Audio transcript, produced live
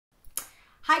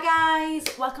Hi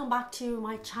guys, welcome back to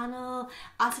my channel.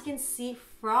 As you can see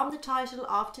from the title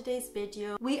of today's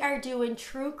video, we are doing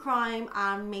true crime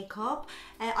and makeup.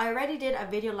 I already did a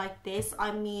video like this.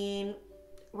 I mean,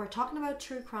 we're talking about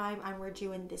true crime and we're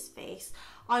doing this face.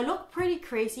 I look pretty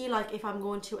crazy, like if I'm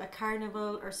going to a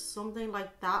carnival or something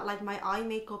like that. Like my eye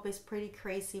makeup is pretty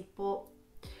crazy, but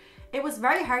it was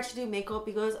very hard to do makeup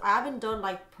because I haven't done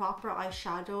like proper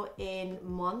eyeshadow in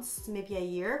months, maybe a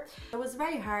year. It was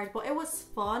very hard, but it was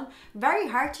fun. Very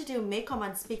hard to do makeup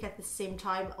and speak at the same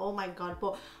time. Oh my god,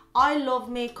 but I love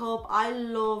makeup. I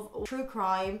love true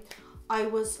crime. I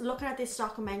was looking at this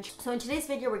documentary. So in today's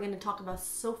video, we're going to talk about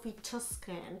Sophie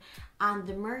Toscan and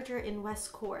the murder in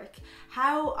West Cork.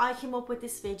 How I came up with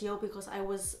this video because I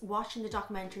was watching the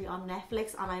documentary on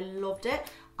Netflix and I loved it.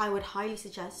 I would highly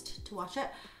suggest to watch it.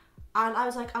 And I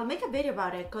was like, I'll make a video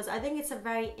about it because I think it's a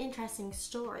very interesting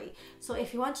story. So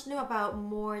if you want to know about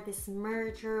more this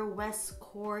murder, West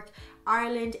Cork,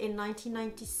 Ireland in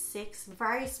 1996,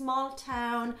 very small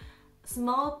town,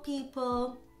 small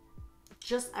people,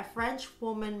 just a French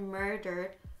woman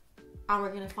murdered, and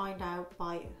we're going to find out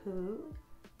by who,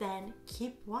 then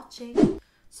keep watching.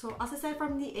 So as I said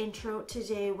from the intro,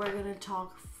 today we're going to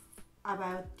talk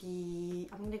about I'm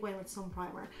going to go in with some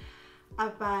primer,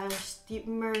 about the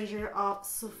murder of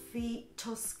Sophie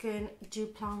Toscan Du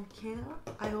Plantier.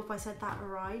 I hope I said that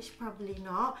right, probably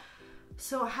not.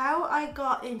 So how I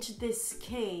got into this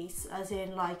case, as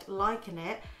in like liking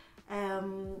it,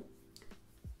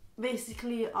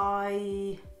 basically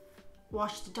I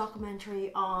watched the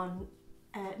documentary on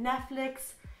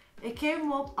Netflix. It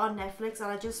came up on Netflix and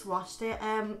I just watched it.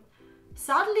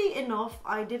 Sadly enough,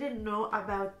 I didn't know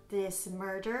about this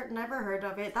murder, never heard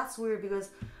of it. That's weird because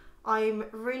I'm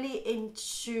really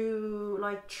into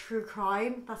like true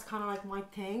crime. That's kind of like my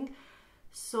thing.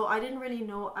 So I didn't really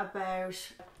know about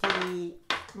the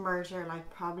murder, like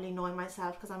probably knowing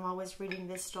myself because I'm always reading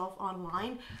this stuff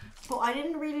online. But I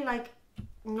didn't really like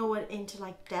know it into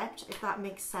like depth, if that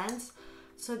makes sense.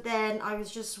 So then I was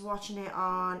just watching it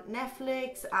on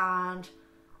Netflix and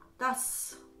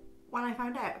that's when I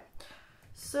found out.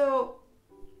 So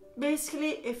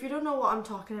basically, if you don't know what I'm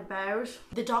talking about,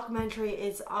 the documentary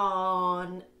is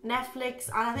on Netflix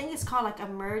and I think it's called like A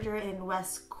Murder in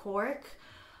West Cork.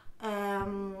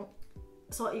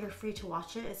 So you're free to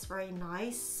watch it, it's very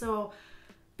nice. So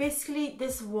basically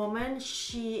this woman,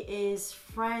 she is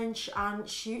French and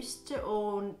she used to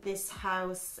own this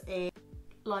house in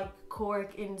like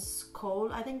Cork in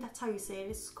Skull. I think that's how you say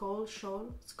it, Skull.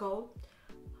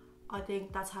 I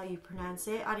think that's how you pronounce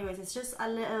it. Anyways, it's just a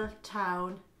little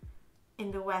town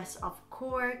in the west of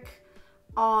Cork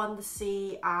on the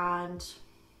sea, and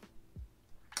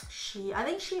I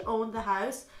think she owned the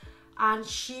house and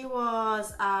she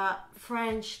was a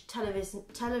French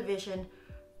television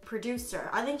producer.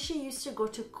 I think she used to go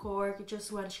to Cork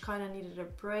just when she kind of needed a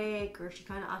break or she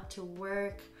kind of had to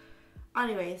work.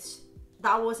 Anyways,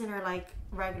 that wasn't her like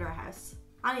regular house.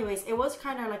 Anyways, it was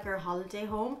kind of like her holiday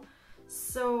home.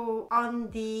 So on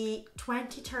the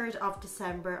 23rd of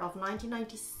December of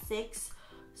 1996,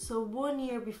 so 1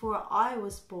 year before I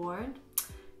was born,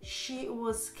 she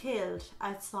was killed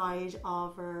outside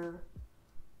of her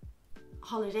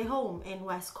holiday home in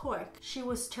West Cork. She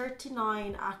was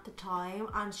 39 at the time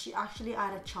and she actually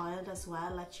had a child as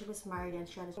well, like she was married and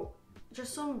she had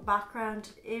just some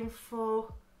background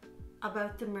info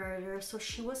about the murder. So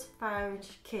she was found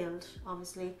killed,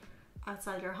 obviously,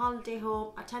 outside her holiday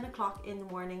home at 10 o'clock in the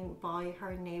morning by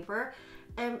her neighbor.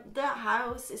 The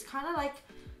house is kind of like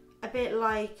a bit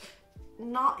like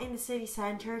not in the city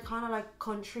center, kind of like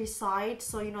countryside,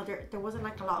 so you know there wasn't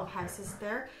like a lot of houses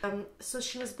there. So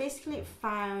she was basically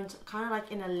found kind of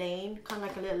like in a lane, kind of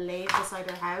like a little lane beside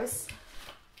her house.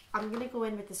 I'm gonna go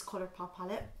in with this color pop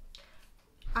palette.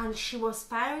 And she was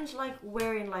found like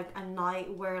wearing like a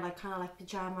nightwear, like kind of like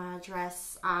pajama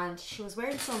dress, and she was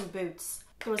wearing some boots.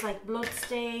 There was like blood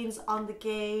stains on the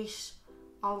gate,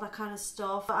 all that kind of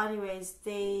stuff. But anyways,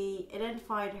 they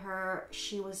identified her.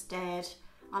 She was dead.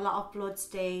 A lot of blood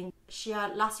stain. She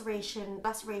had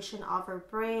laceration of her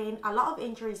brain, a lot of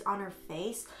injuries on her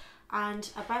face, and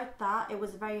about that, it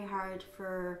was very hard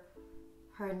for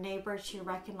her neighbor to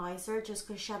recognize her just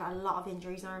because she had a lot of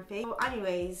injuries on her face. So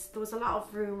anyways, there was a lot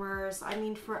of rumors. I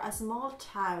mean, for a small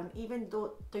town, even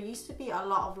though there used to be a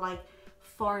lot of like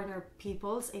foreigner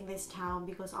peoples in this town,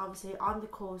 because obviously on the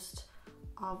coast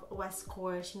of West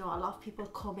Cork, you know, a lot of people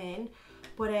come in,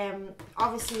 but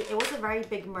obviously it was a very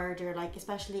big murder, like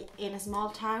especially in a small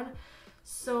town.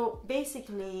 So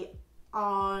basically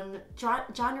on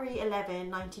January 11,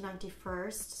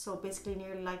 1991, so basically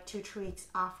nearly like 2-3 weeks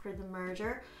after the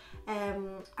murder,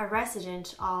 a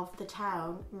resident of the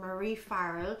town, Marie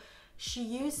Farrell, she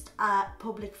used a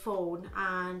public phone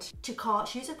she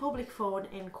used a public phone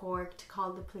in Cork to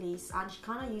call the police, and she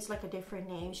kind of used like a different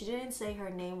name. She didn't say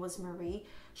her name was Marie.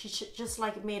 She just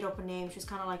like made up a name. She was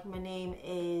kind of like, my name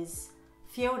is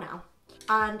Fiona.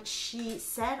 And she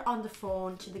said on the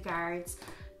phone to the guards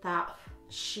that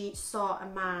she saw a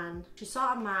man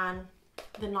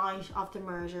the night of the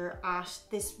murder at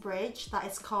this bridge that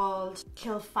is called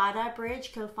Kilfada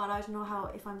Bridge. Kilfada, I don't know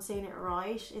if I'm saying it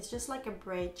right. It's just like a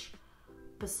bridge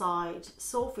beside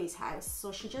Sophie's house.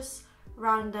 So she just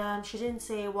random, she didn't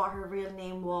say what her real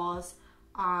name was,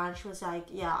 and she was like,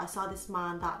 yeah, I saw this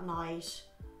man that night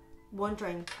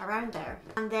wandering around there.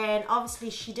 And then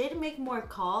obviously she did make more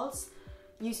calls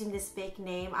using this fake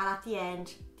name, and at the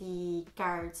end the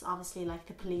guards, obviously like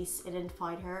the police,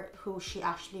 identified her, who she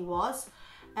actually was.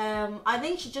 I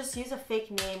think she just used a fake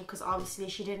name because obviously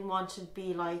she didn't want to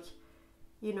be like,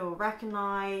 you know,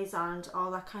 recognized and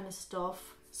all that kind of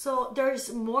stuff. So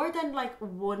there's more than like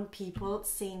one people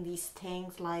saying these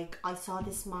things like, I saw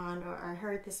this man or I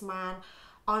heard this man.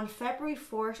 On February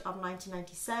 4th of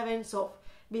 1997, so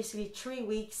basically 3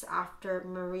 weeks after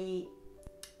Marie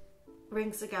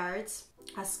rings the guards,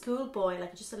 a schoolboy,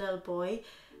 like just a little boy,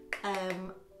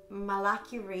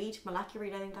 Malachi Reid,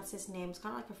 I think that's his name, it's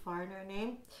kind of like a foreigner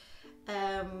name,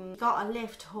 got a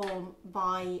lift home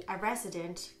by a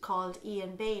resident called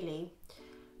Ian Bailey,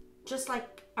 just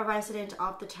like a resident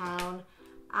of the town.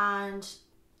 And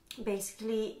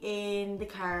basically in the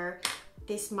car,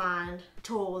 this man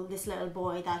told this little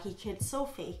boy that he killed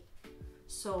Sophie.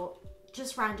 So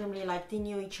just randomly, like they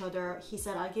knew each other, he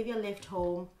said, I'll give you a lift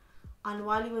home. And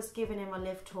while he was giving him a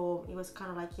lift home, he was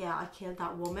kind of like, yeah, I killed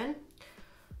that woman.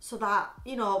 So that,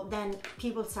 you know, then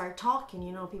people started talking,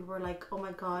 you know, people were like, oh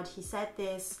my God, he said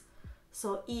this.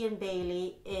 So Ian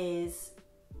Bailey is...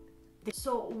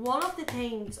 So one of the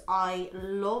things I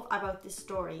love about this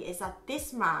story is that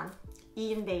this man,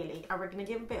 Ian Bailey, and we're going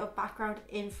to give a bit of background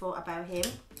info about him.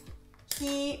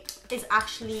 He is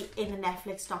actually in a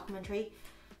Netflix documentary.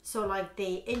 So like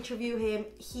they interview him,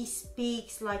 he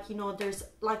speaks like, you know, there's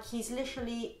like, he's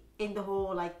literally in the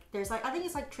whole, like there's like, I think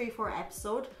it's like 3-4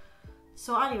 episodes.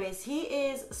 So anyways, he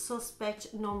is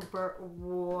suspect number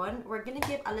 1. We're gonna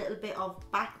give a little bit of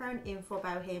background info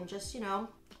about him, just, you know.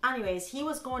 Anyways, he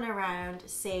was going around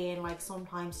saying like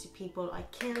sometimes to people, I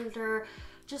killed her,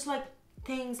 just like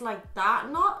things like that.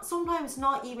 Sometimes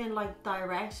not even like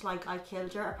direct, like I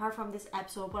killed her, apart from this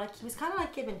episode, but like he was kind of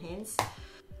like giving hints.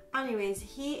 Anyways,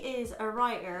 he is a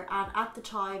writer, and at the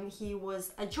time he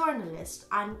was a journalist,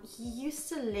 and he used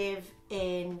to live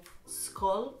in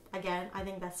Skull, again, I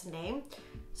think that's the name.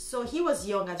 So he was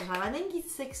young at the time. I think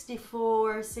he's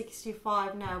 64,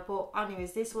 65 now, but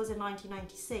anyways, this was in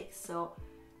 1996, so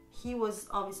he was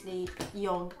obviously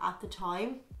young at the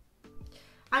time.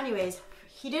 Anyways,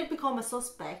 he did become a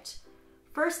suspect.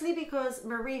 Firstly, because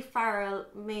Marie Farrell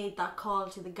made that call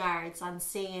to the guards and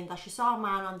saying that she saw a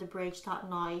man on the bridge that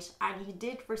night, and he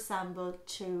did resemble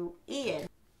to Ian.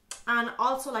 And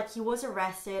also, like, he was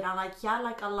arrested, and like he had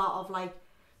like a lot of like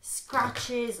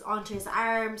scratches onto his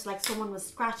arms, like someone was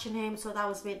scratching him, so that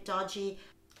was a bit dodgy.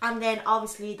 And then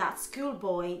obviously that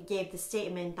schoolboy gave the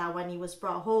statement that when he was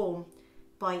brought home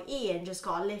by Ian, just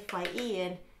got a lift by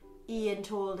Ian, Ian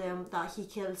told him that he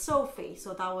killed Sophie.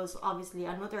 So that was obviously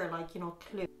another, like, you know,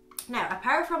 clue. Now,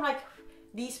 apart from like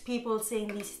these people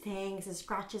saying these things and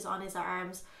scratches on his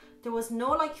arms, there was no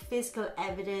like physical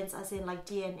evidence, as in like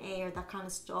DNA or that kind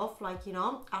of stuff, like, you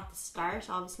know, at the start,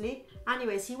 obviously.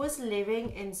 Anyways, he was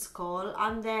living in Skull,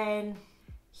 and then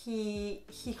he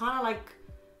kind of like,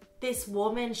 this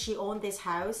woman, she owned this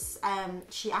house.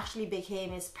 She actually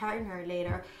became his partner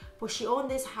later, but she owned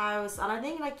this house, and I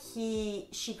think like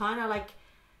she kind of like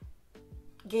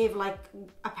gave like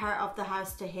a part of the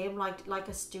house to him, like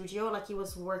a studio, like he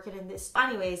was working in this.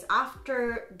 Anyways,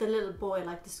 after the little boy,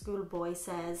 like the schoolboy,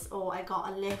 says, oh, I got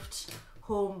a lift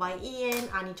home by Ian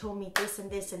and he told me this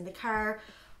and this in the car,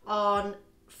 on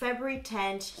February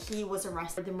 10th, he was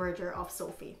arrested for the murder of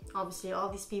Sophie. Obviously, all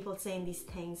these people saying these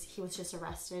things, he was just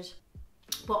arrested.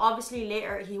 But obviously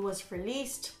later he was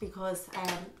released because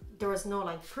there was no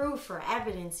like proof or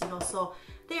evidence, you know, so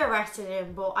they arrested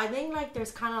him. But I think like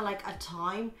there's kind of like a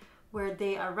time where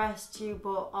they arrest you,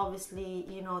 but obviously,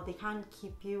 you know, they can't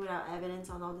keep you without evidence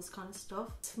and all this kind of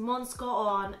stuff. Months go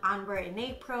on, and we're in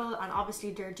April, and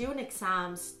obviously they're doing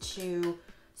exams to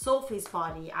Sophie's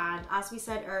body, and as we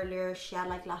said earlier, she had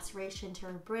like laceration to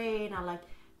her brain and like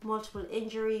multiple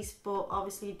injuries, but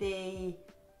obviously they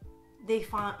they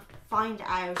find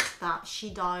out that she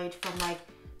died from like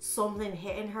something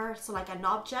hitting her, so like an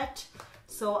object.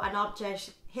 So an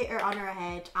object hit her on her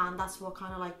head, and that's what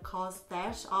kind of like caused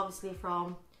death, obviously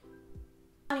from.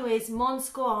 Anyways, months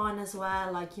go on as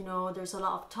well, like, you know, there's a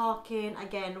lot of talking.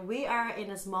 Again, we are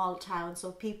in a small town,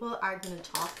 so people are gonna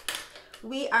talk.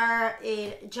 We are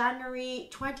in January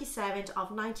 27th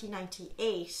of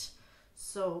 1998.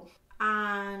 So,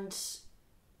 and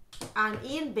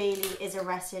Ian Bailey is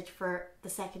arrested for the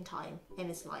second time in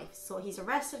his life. So he's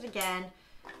arrested again.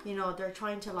 You know, they're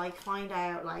trying to like find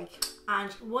out like,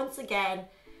 and once again,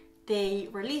 they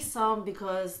release some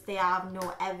because they have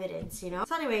no evidence, you know.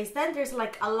 So anyways, then there's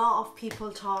like a lot of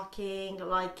people talking,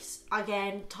 like,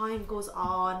 again, time goes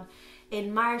on.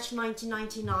 In March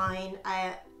 1999,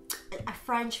 a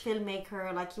French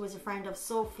filmmaker, like, he was a friend of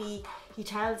Sophie, he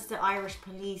tells the Irish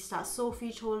police that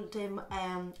Sophie told him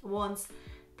once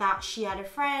that she had a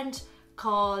friend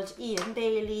called Ian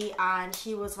Bailey, and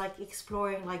he was like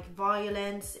exploring like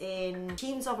violence in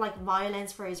themes of like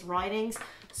violence for his writings.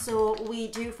 So we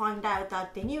do find out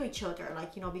that they knew each other,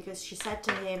 like, you know, because she said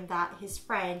to him that his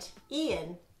friend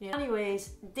Ian, you know.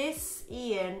 Anyways, this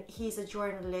Ian, he's a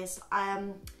journalist.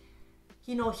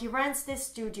 You know, he rents this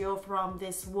studio from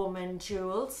this woman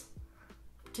Jules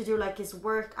to do like his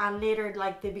work, and later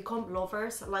like they become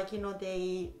lovers, like, you know,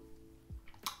 they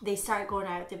start going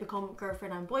out, they become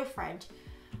girlfriend and boyfriend.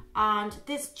 And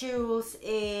this Jules,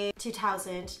 in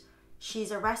 2000,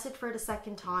 she's arrested for the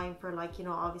second time for, like, you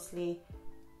know, obviously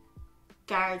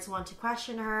guards want to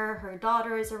question her, her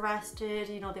daughter is arrested,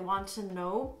 you know, they want to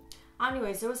know.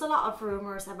 Anyways, there was a lot of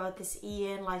rumors about this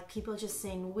Ian, like people just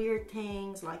saying weird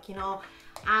things, like, you know.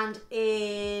 And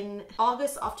in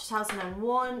August of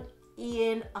 2001,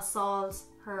 Ian assaults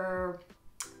her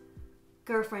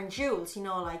girlfriend Jules, you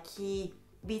know, like he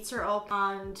beats her up,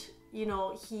 and, you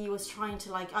know, he was trying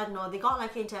to, like, I don't know, they got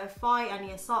like into a fight, and he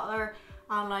assaulted her,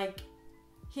 and like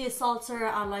he assaults her,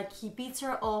 and like he beats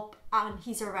her up, and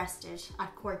he's arrested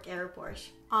at Cork airport,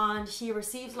 and he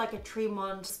receives like a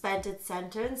 3-month suspended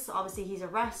sentence. Obviously he's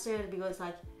arrested because,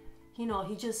 like, you know,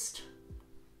 he just,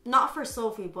 not for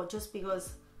Sophie, but just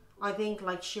because I think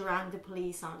like she rang the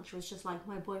police and she was just like,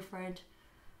 my boyfriend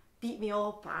beat me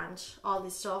up and all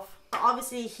this stuff.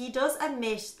 Obviously he does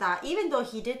admit that even though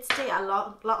he did stay a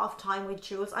lot of time with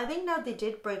Jules, I think now they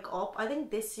did break up, I think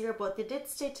this year, but they did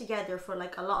stay together for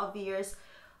like a lot of years.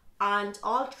 And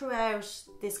all throughout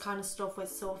this kind of stuff with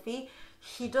Sophie,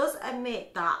 he does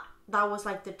admit that that was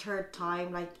like the third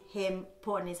time, like him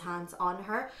putting his hands on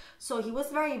her. So he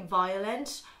was very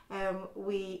violent.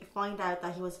 We find out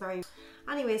that he was very...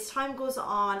 Anyways, time goes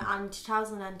on, and in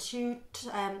 2002,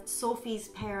 Sophie's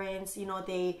parents, you know,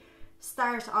 they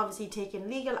start obviously taking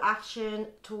legal action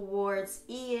towards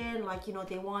Ian. Like, you know,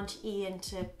 they want Ian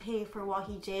to pay for what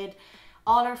he did.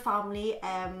 All her family,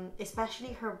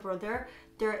 especially her brother,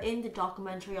 they're in the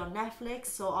documentary on Netflix,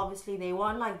 so obviously they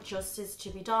want like justice to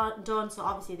be done. So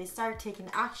obviously they start taking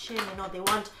action, you know, they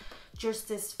want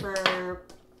justice for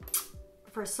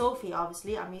Sophie.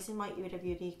 Obviously I'm using my Huda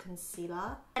Beauty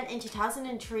concealer. And in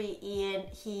 2003, Ian,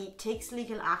 he takes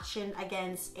legal action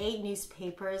against 8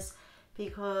 newspapers,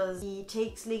 because he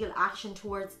takes legal action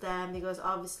towards them because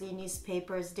obviously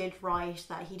newspapers did write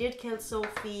that he did kill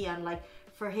Sophie, and like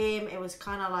for him it was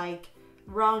kind of like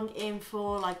wrong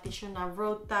info, like they shouldn't have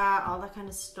wrote that, all that kind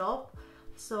of stuff.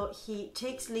 So he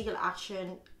takes legal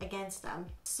action against them.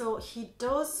 So he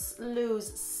does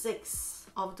lose 6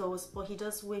 of those, but he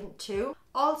does win 2.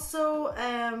 Also,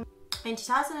 in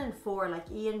 2004, like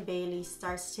Ian Bailey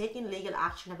starts taking legal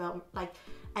action about like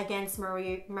against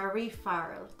Marie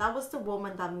Farrell. That was the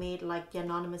woman that made like the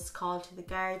anonymous call to the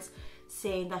guards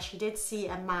saying that she did see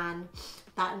a man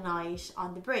that night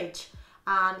on the bridge,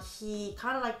 and he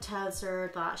kind of like tells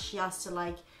her that she has to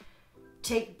like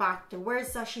take back the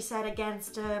words that she said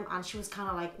against him, and she was kind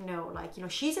of like, no, like, you know,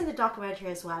 she's in the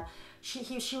documentary as well.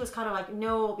 She was kind of like,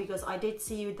 no, because I did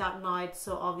see you that night,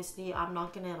 so obviously I'm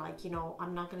not gonna, like, you know,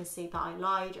 I'm not gonna say that I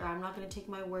lied, or I'm not gonna take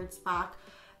my words back.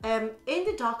 In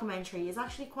the documentary is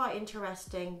actually quite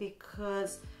interesting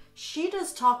because she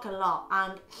does talk a lot,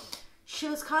 and she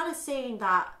was kind of saying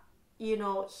that, you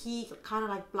know, he kind of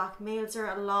like blackmails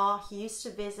her a lot. He used to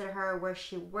visit her where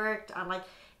she worked, and like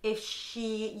if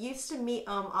she used to meet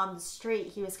him on the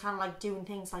street, he was kind of like doing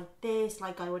things like this,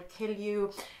 like, I would kill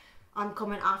you, I'm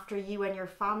coming after you and your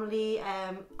family,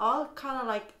 all kind of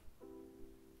like,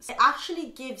 it actually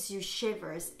gives you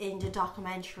shivers in the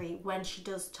documentary when she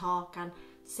does talk and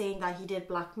saying that he did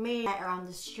blackmail her on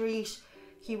the street.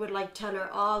 He would like tell her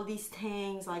all these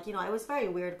things, like, you know, it was very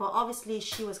weird. But obviously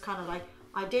she was kind of like,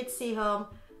 I did see him,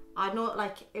 I know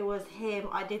like it was him.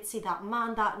 I did see that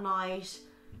man that night.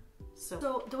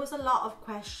 So there was a lot of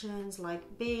questions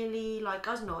like Bailey, like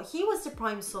I don't know, he was the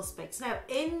prime suspect. Now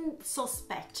in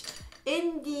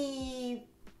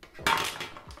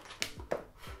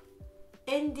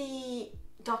the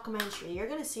documentary, you're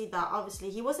gonna see that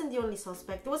obviously he wasn't the only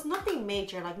suspect. There was nothing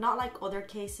major, like not like other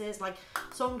cases. Like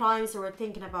sometimes they were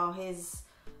thinking about his,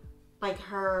 like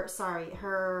her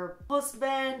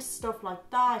husband, stuff like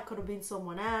that. It could have been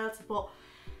someone else, but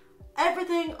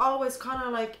everything always kind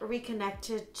of like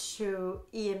reconnected to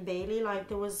Ian Bailey. Like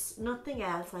there was nothing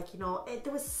else, like, you know,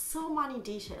 there was so many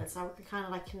details that were kind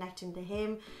of like connecting to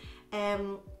him.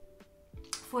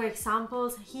 For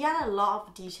examples, he had a lot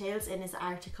of details in his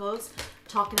articles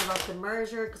talking about the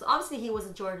murder, because obviously he was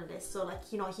a journalist, so like,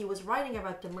 you know, he was writing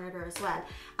about the murder as well,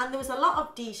 and there was a lot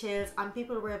of details and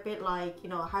people were a bit like, you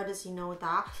know, how does he know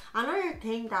that? Another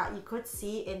thing that you could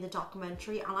see in the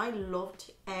documentary, and I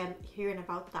loved hearing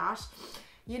about that,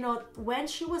 you know, when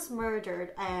she was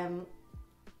murdered,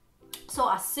 so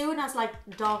as soon as like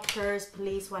doctors,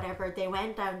 police, whatever, they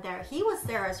went down there, he was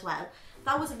there as well.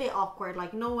 That was a bit awkward,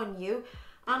 like no one knew.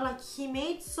 And like he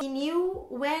knew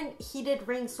when he did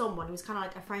ring someone. It was kind of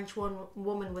like a French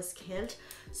woman was killed.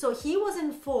 So he was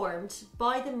informed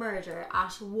by the murder at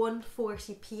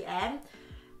 1:40 p.m.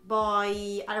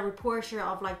 by a reporter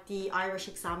of like the Irish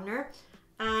Examiner.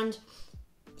 And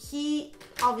he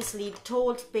obviously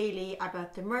told Bailey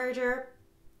about the murder,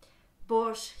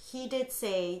 but he did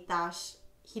say that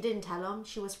he didn't tell him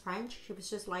she was French. She was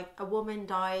just like, a woman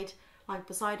died like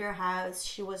beside her house,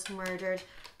 she was murdered,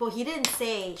 but he didn't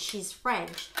say she's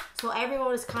French. So everyone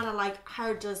was kind of like,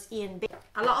 how does Ian Bailey?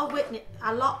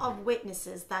 A lot of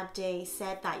witnesses that day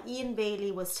said that Ian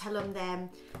Bailey was telling them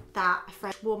that a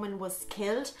French woman was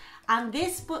killed, and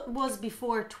this was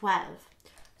before 12.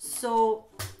 So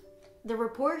the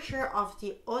reporter of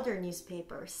the other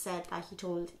newspaper said that he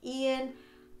told Ian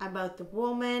about the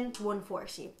woman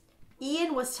 1:40.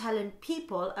 Ian was telling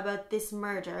people about this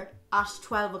murder at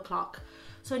 12 o'clock.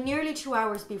 So nearly 2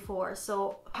 hours before.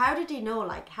 So how did he know?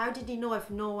 Like, how did he know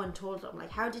if no one told him?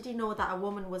 Like, how did he know that a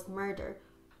woman was murdered?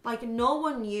 Like, no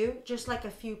one knew, just like a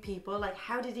few people. Like,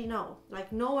 how did he know?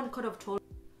 Like, no one could have told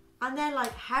him. And then,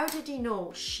 like, how did he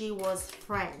know she was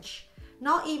French?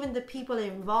 Not even the people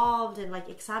involved in like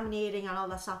examining and all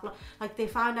that stuff. Like, they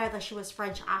found out that she was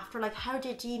French after. Like, how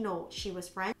did he know she was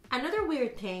French? Another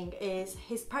weird thing is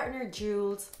his partner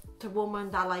Jules, the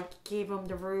woman that like gave him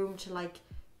the room to like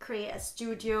create a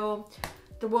studio,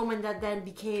 the woman that then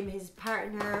became his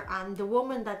partner, and the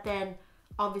woman that then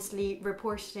obviously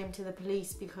reported him to the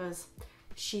police because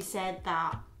she said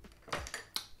that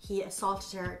he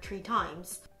assaulted her 3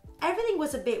 times. Everything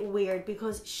was a bit weird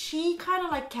because she kind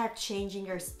of like kept changing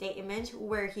her statement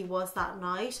where he was that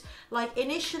night. Like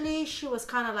initially she was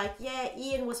kind of like, yeah,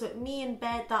 Ian was with me in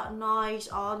bed that night,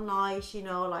 all night, you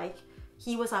know, like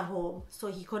he was at home, so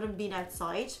he couldn't be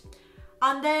outside.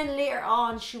 And then later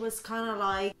on she was kind of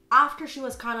like, after she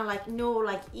was kind of like, no,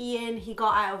 like Ian, he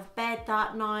got out of bed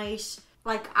that night.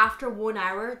 Like after 1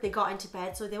 hour they got into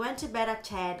bed, so they went to bed at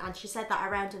 10, and she said that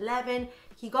around 11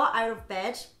 he got out of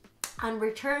bed and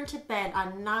returned to bed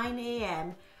at 9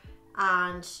 a.m.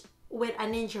 and with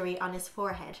an injury on his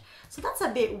forehead. So that's a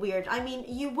bit weird. I mean,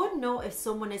 you would know if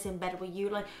someone is in bed with you.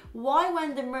 Like, why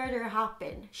when the murder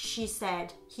happened, she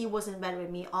said he was in bed with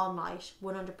me all night,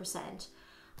 100%.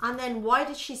 And then why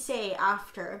did she say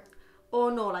after, oh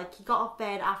no, like he got off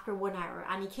bed after 1 hour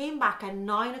and he came back at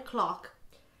 9 o'clock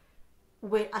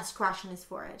with a scratch on his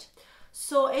forehead?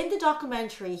 So in the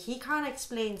documentary, he kind of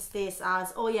explains this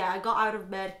as, oh yeah, I got out of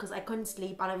bed because I couldn't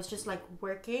sleep and I was just like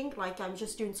working, like I'm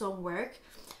just doing some work.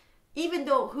 Even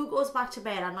though, who goes back to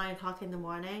bed at 9 o'clock in the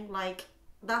morning? Like,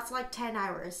 that's like 10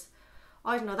 hours.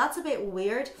 I don't know, that's a bit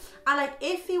weird. And like,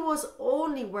 if he was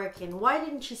only working, why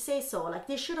didn't she say so? Like,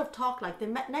 they should have talked. Like the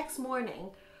next morning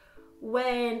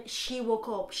when she woke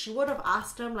up, she would have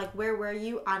asked him like, where were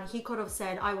you? And he could have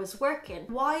said, I was working.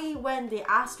 Why when they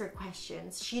asked her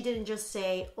questions, she didn't just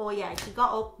say, oh yeah, he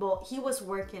got up but he was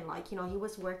working, like, you know, he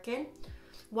was working?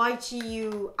 Why do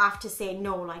you have to say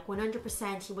no, like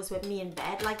 100% he was with me in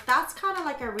bed? Like, that's kind of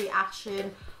like a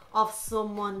reaction of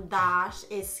someone that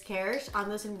is scared and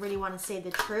doesn't really want to say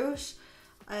the truth.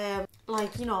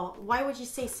 Like, you know, why would you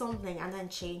say something and then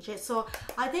change it? So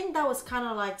I think that was kind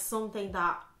of like something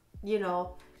that, you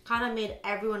know, kind of made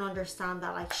everyone understand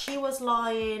that like she was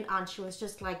lying and she was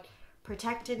just like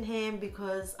protecting him,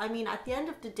 because I mean, at the end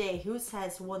of the day, who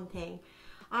says one thing?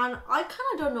 And I kind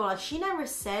of don't know, like she never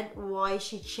said why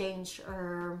she changed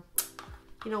her,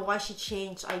 you know, why she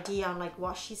changed idea on like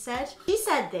what she said. She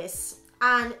said this,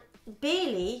 and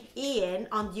Bailey, Ian,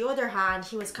 on the other hand,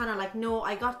 he was kind of like, no,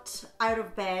 I got out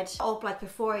of bed up like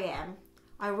at 4 a.m.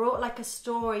 I wrote like a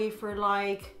story for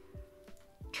like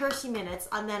 30 minutes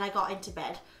and then I got into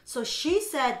bed. So she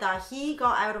said that he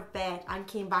got out of bed and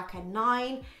came back at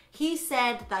 9. He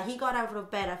said that he got out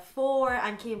of bed at 4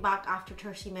 and came back after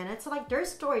 30 minutes. So like their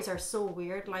stories are so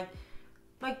weird. Like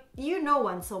you know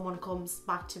when someone comes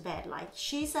back to bed. Like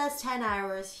she says 10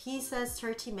 hours, he says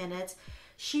 30 minutes.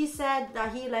 She said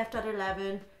that he left at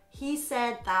 11. He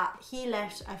said that he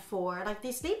left at 4. Like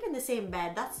they sleep in the same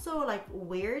bed. That's so like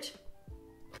weird.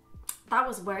 That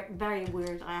was very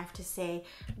weird, I have to say.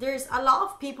 There's a lot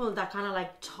of people that kind of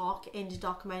like talk in the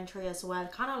documentary as well,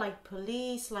 kind of like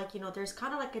police, like, you know, there's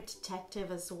kind of like a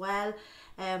detective as well,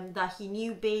 that he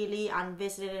knew Bailey and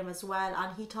visited him as well,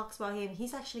 and he talks about him.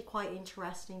 He's actually quite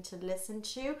interesting to listen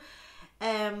to.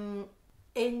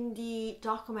 In the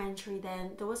documentary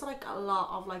then, there was like a lot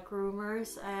of like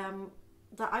rumors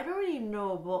that I don't really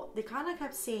know, but they kind of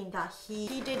kept saying that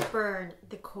he did burn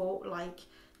the coat. Like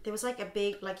there was like a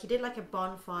big, like he did like a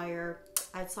bonfire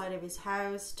outside of his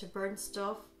house to burn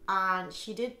stuff, and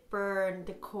she did burn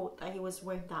the coat that he was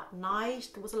wearing that night.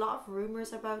 There was a lot of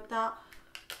rumors about that.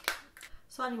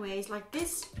 So anyways, like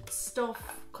this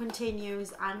stuff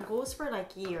continues and goes for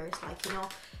like years. Like, you know,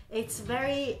 it's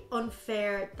very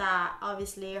unfair that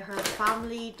obviously her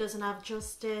family doesn't have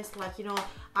justice. Like, you know,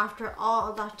 after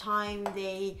all that time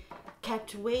they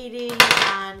kept waiting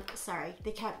and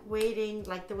they kept waiting,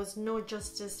 like there was no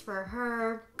justice for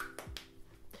her.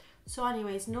 So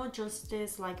anyways, no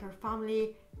justice. Like her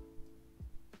family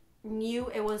knew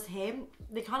it was him.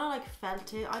 They kind of like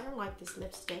felt it. I don't like this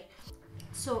lipstick.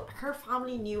 So her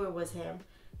family knew it was him.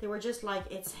 They were just like,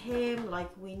 it's him, like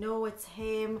we know it's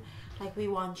him, like we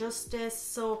want justice.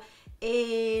 So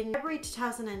in February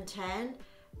 2010,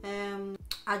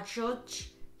 a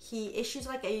judge, he issues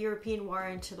like a European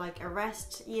warrant to like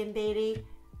arrest Ian Bailey.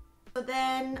 So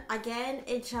then again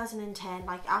in 2010,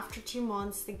 like after 2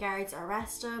 months, the guards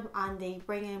arrest him and they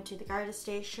bring him to the Garda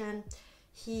station.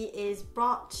 He is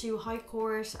brought to High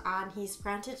Court and he's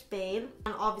granted bail,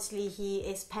 and obviously he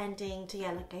is pending to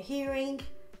get like a hearing.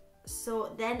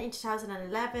 So then in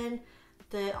 2011,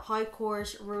 the High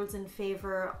Court rules in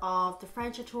favour of the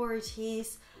French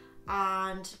authorities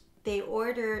and they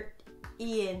ordered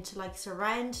Ian to like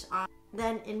surrender.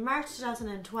 Then in March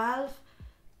 2012,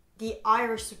 the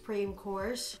Irish Supreme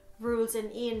Court rules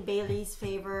in Ian Bailey's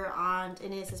favour and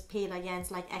in his appeal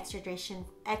against like extradition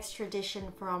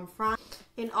from France.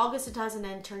 In August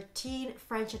 2013,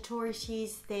 French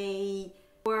authorities, they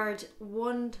awarded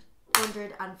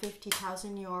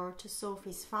 €150,000 to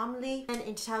Sophie's family. And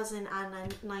in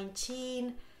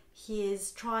 2019,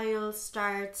 his trial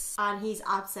starts and he's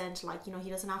absent, like, you know,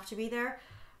 he doesn't have to be there.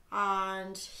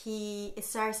 And it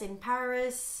starts in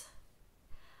Paris.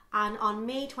 And on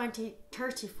May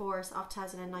 34th of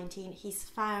 2019, he's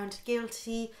found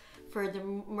guilty for the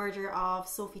murder of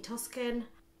Sophie Toscan.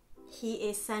 He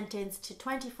is sentenced to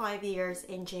 25 years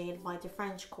in jail by the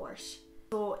French court.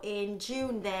 So in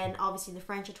June then, obviously the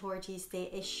French authorities, they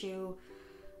issue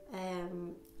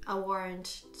a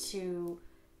warrant to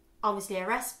obviously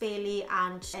arrest Bailey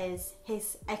and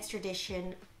his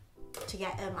extradition to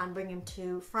get him and bring him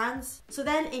to France. So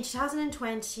then in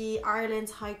 2020,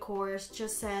 Ireland's High Court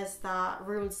just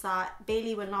rules that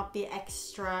Bailey will not be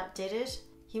extradited.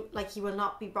 He will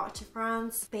not be brought to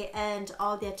France. They end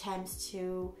all the attempts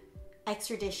to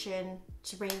extradition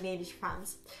to bring Bailey to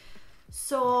France.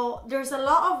 So there's a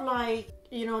lot of like,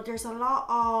 you know, there's a lot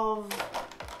of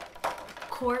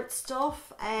court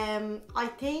stuff. I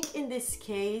think in this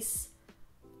case,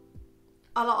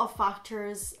 a lot of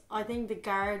factors. I think the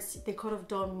guards, they could have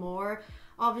done more.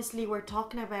 Obviously we're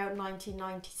talking about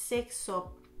 1996,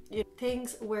 so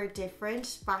things were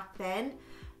different back then.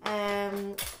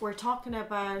 We're talking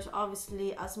about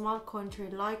obviously a small country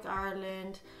like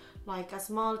Ireland, like a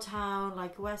small town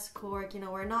like West Cork. You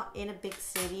know, we're not in a big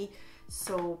city,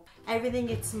 so everything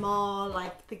is small.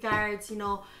 Like the guards, you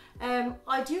know,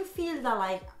 I do feel that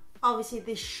like obviously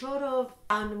they should have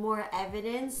found more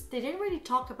evidence. They didn't really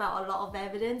talk about a lot of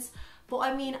evidence, but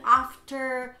I mean,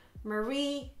 after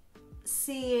Marie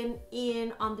seeing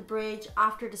Ian on the bridge,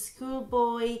 after the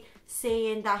schoolboy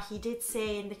saying that he did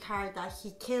say in the car that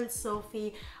he killed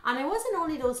Sophie, and it wasn't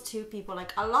only those two people,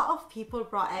 like a lot of people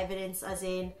brought evidence, as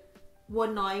in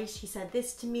one night he said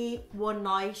this to me, one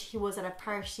night he was at a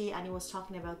party and he was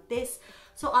talking about this.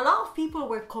 So a lot of people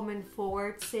were coming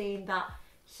forward saying that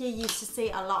he used to say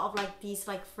a lot of like these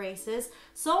like phrases.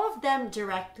 Some of them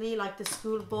directly, like the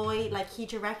schoolboy, like he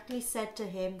directly said to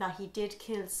him that he did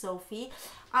kill Sophie.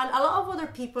 And a lot of other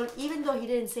people, even though he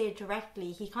didn't say it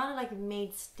directly, he kind of like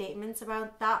made statements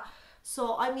about that.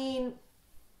 So I mean,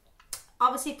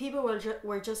 obviously people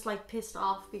were just like pissed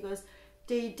off because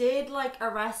they did like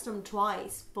arrest him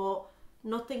twice, but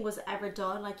nothing was ever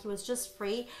done. Like, he was just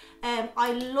free.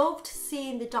 I loved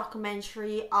seeing the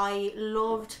documentary. I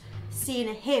loved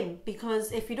seeing him,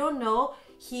 because if you don't know,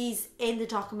 he's in the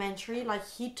documentary, like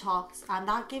he talks, and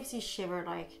that gives you shiver.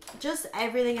 Like, just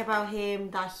everything about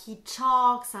him, that he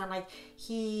talks, and like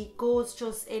he goes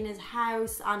just in his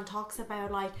house and talks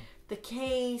about like the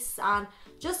case, and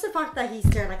just the fact that he's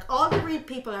there. Like, all the real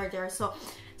people are there. So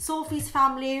Sophie's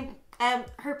family,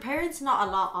 her parents, not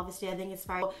a lot, obviously. I think it's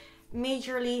very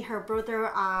majorly her brother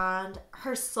and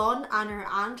her son and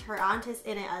her aunt is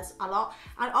in it as a lot,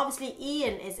 and obviously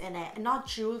Ian is in it, not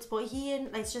Jules, but Ian,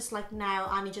 it's just like now,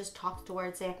 and he just talks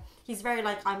towards it. He's very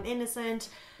like, I'm innocent.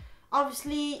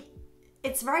 Obviously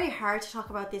it's very hard to talk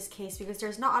about this case because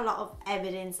there's not a lot of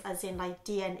evidence, as in like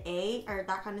DNA or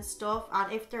that kind of stuff,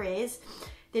 and if there is,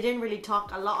 they didn't really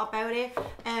talk a lot about it.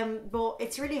 But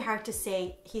it's really hard to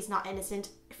say he's not innocent.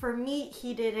 For me,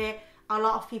 he did it. A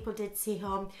lot of people did see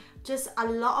him. Just a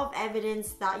lot of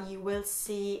evidence that you will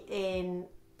see in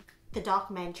the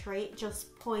documentary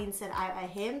just points it out at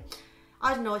him.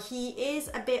 I don't know, he is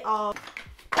a bit of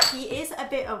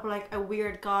like a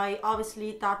weird guy.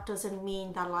 Obviously that doesn't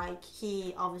mean that like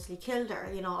he obviously killed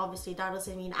her, you know, obviously that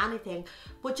doesn't mean anything,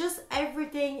 but just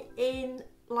everything in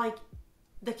like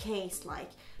the case, like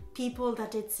people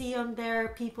that did see him there,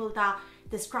 people that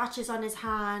the scratches on his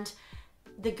hand,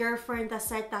 the girlfriend that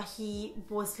said that he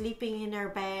was sleeping in her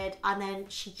bed and then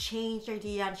she changed her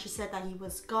idea and she said that he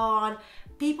was gone.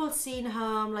 People seen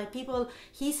him, like people,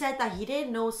 he said that he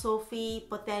didn't know Sophie,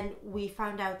 but then we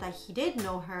found out that he did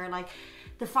know her. Like,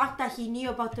 the fact that he knew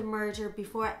about the murder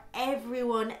before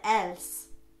everyone else,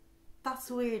 that's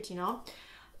weird, you know.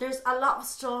 There's a lot of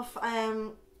stuff.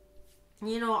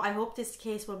 You know, I hope this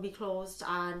case will be closed,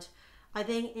 and I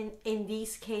think in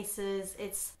these cases,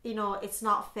 it's, you know, it's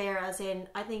not fair, as in,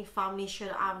 I think families should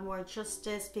have more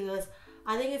justice, because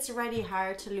I think it's really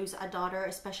hard to lose a daughter,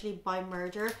 especially by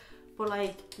murder. But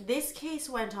like, this case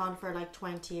went on for like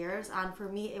 20 years, and for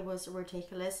me it was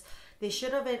ridiculous. They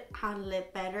should have handled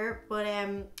it better. But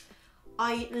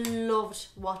I loved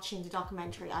watching the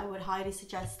documentary. I would highly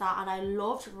suggest that, and I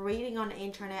loved reading on the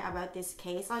internet about this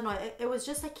case. I know it was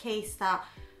just a case that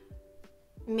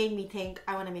made me think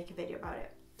I want to make a video about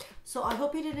it. So I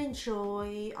hope you did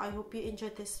enjoy. I hope you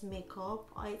enjoyed this makeup.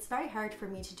 It's very hard for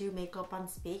me to do makeup and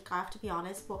speak, I have to be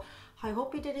honest, but I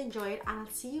hope you did enjoy it, and I'll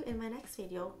see you in my next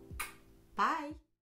video. Bye.